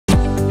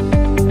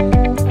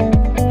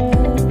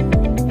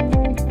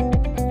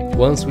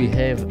Once we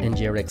have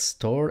Ngrx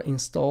store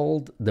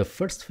installed, the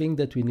first thing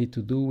that we need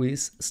to do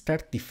is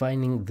start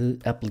defining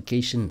the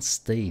application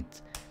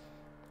state.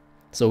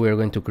 So we're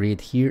going to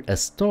create here a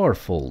store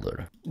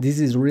folder.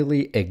 This is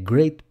really a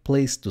great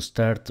place to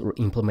start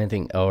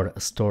implementing our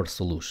store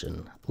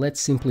solution. Let's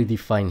simply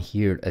define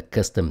here a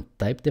custom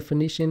type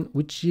definition,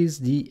 which is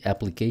the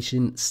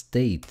application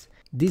state.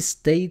 This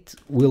state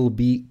will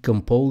be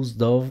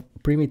composed of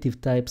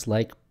primitive types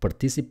like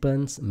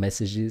participants,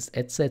 messages,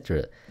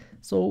 etc.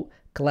 So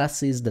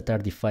classes that are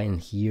defined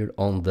here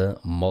on the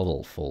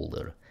model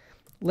folder.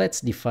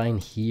 Let's define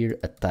here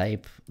a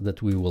type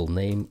that we will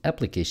name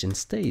application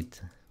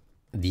state.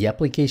 The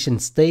application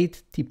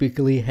state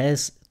typically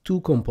has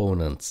two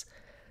components.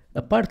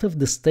 A part of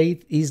the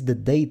state is the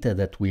data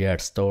that we are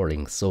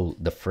storing, so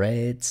the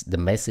threads, the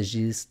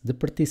messages, the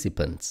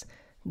participants.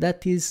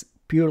 That is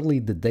purely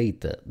the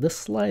data, the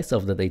slice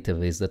of the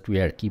database that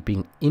we are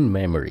keeping in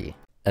memory.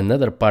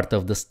 Another part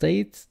of the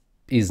state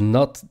is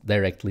not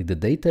directly the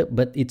data,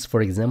 but it's,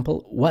 for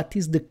example, what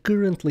is the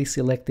currently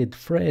selected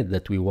thread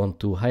that we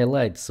want to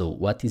highlight. So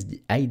what is the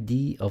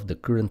ID of the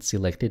current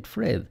selected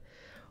thread?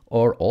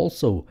 Or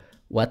also,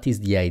 what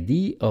is the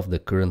ID of the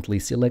currently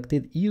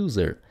selected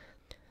user?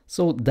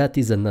 So that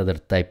is another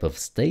type of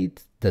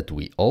state that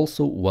we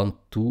also want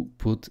to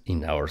put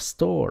in our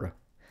store.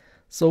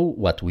 So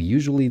what we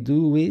usually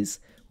do is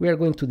we are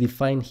going to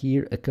define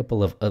here a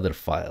couple of other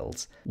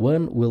files.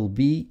 One will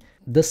be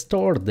the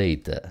store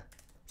data.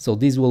 So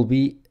this will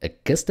be a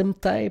custom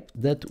type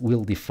that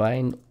will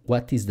define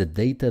what is the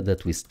data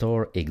that we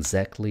store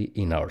exactly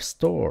in our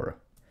store.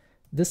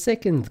 The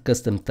second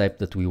custom type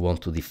that we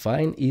want to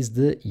define is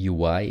the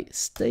UI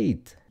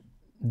state.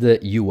 The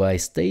UI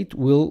state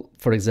will,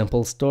 for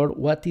example, store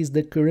what is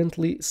the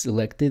currently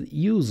selected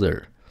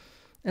user.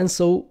 And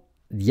so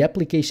the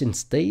application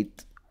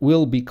state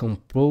will be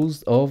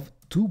composed of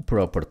two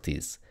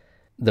properties.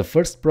 The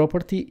first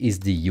property is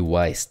the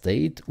UI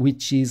state,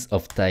 which is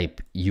of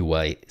type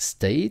UI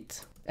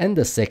state, and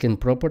the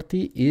second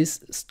property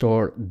is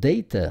store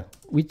data,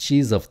 which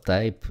is of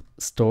type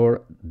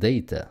store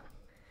data.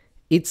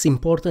 It's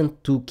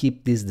important to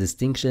keep this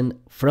distinction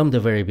from the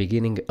very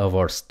beginning of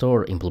our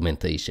store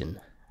implementation.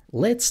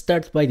 Let's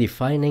start by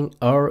defining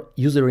our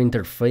user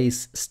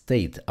interface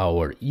state,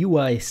 our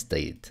UI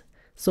state.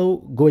 So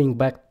going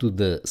back to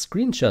the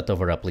screenshot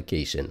of our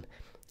application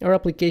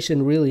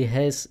really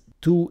has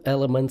two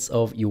elements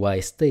of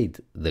UI state,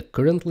 the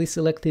currently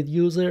selected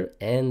user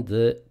and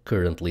the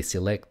currently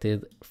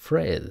selected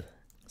thread.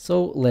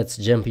 So let's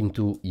jump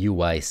into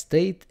UI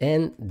state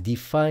and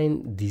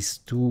define these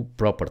two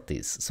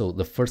properties. So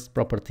the first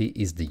property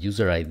is the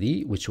user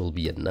ID, which will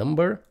be a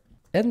number,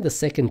 and the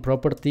second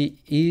property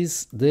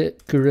is the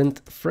current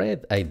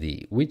thread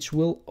ID, which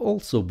will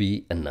also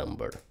be a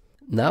number.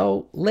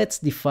 Now let's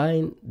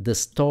define the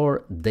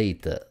store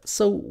data.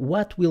 So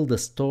what will the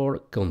store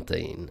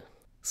contain?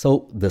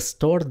 So the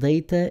store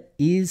data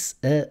is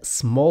a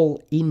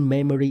small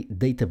in-memory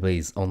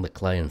database on the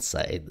client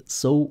side.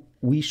 So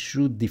we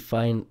should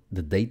define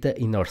the data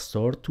in our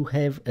store to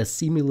have a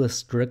similar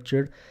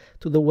structure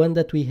to the one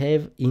that we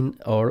have in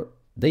our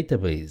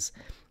database,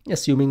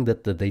 assuming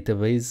that the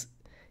database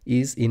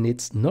is in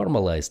its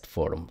normalized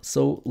form.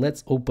 So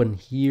let's open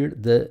here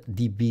the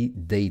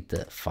db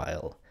data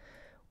file.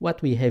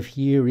 What we have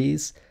here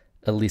is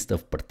a list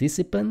of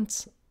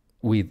participants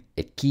with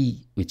a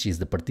key, which is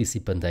the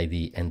participant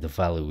ID, and the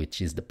value,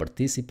 which is the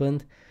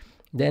participant.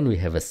 Then we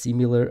have a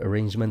similar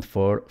arrangement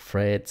for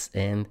threads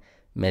and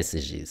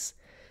messages.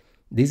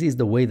 This is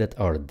the way that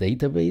our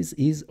database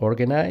is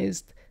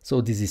organized.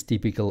 So this is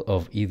typical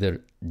of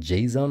either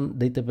JSON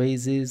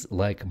databases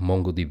like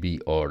MongoDB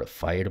or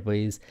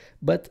Firebase,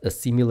 but a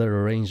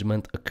similar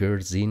arrangement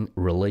occurs in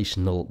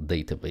relational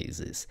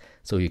databases.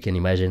 So you can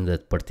imagine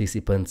that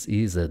participants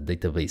is a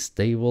database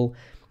table,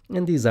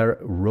 and these are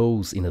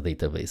rows in a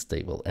database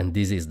table, and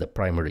this is the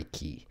primary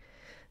key.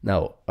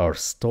 Now, our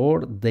store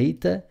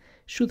data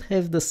should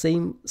have the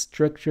same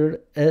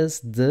structure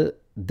as the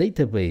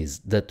database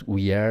that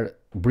we are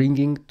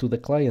bringing to the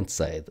client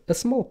side, a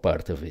small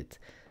part of it.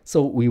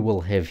 So we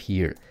will have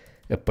here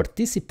a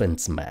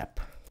participants map,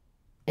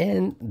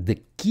 and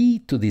the key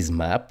to this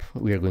map,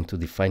 we are going to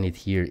define it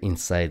here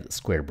inside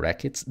square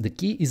brackets. The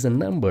key is a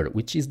number,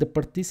 which is the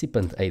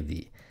participant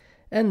ID.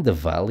 And the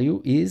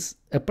value is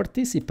a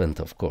participant,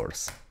 of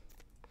course.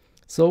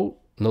 So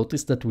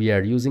notice that we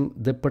are using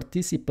the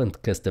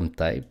participant custom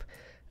type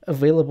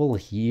available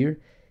here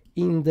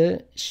in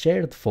the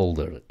shared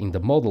folder, in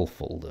the model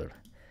folder.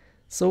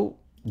 So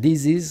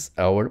this is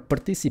our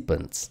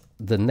participants.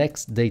 The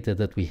next data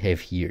that we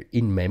have here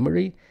in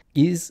memory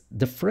is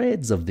the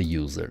threads of the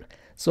user.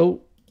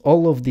 So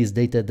all of this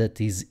data that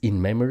is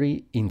in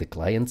memory in the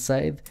client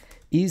side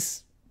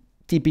is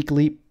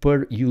typically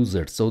per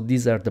user. So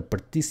these are the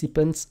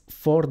participants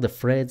for the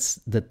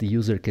threads that the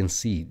user can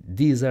see.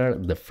 These are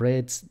the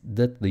threads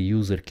that the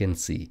user can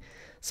see.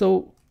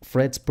 So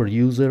threads per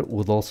user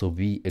would also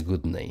be a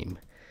good name.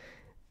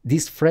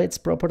 This threads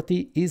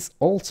property is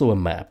also a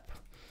map.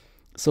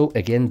 So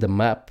again, the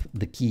map,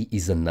 the key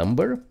is a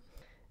number,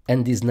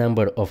 and this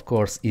number of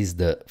course is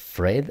the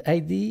thread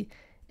ID,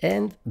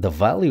 and the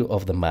value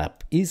of the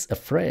map is a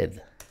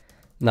thread.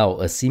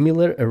 Now a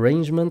similar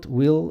arrangement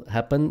will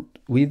happen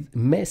with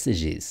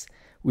messages.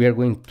 We are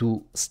going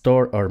to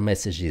store our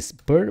messages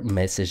per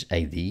message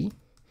ID,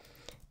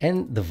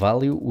 and the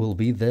value will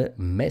be the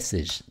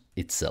message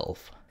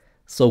itself.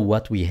 So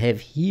what we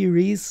have here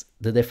is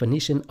the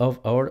definition of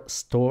our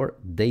store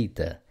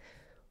data.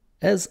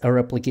 As our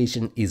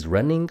application is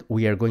running,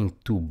 we are going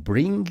to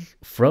bring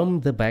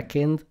from the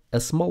backend a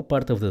small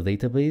part of the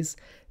database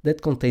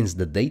that contains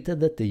the data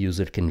that the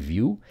user can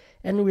view,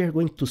 and we are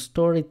going to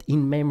store it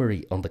in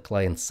memory on the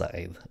client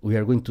side. We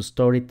are going to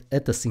store it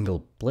at a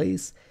single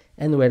place,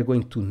 and we are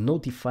going to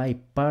notify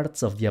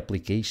parts of the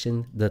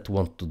application that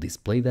want to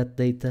display that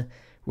data.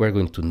 We are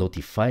going to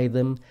notify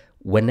them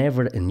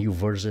whenever a new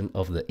version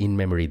of the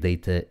in-memory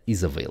data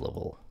is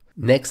available.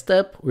 Next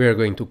up, we are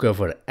going to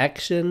cover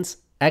actions,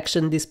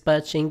 action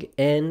dispatching,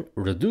 and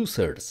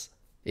reducers.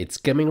 It's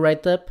coming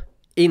right up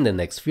in the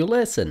next few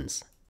lessons.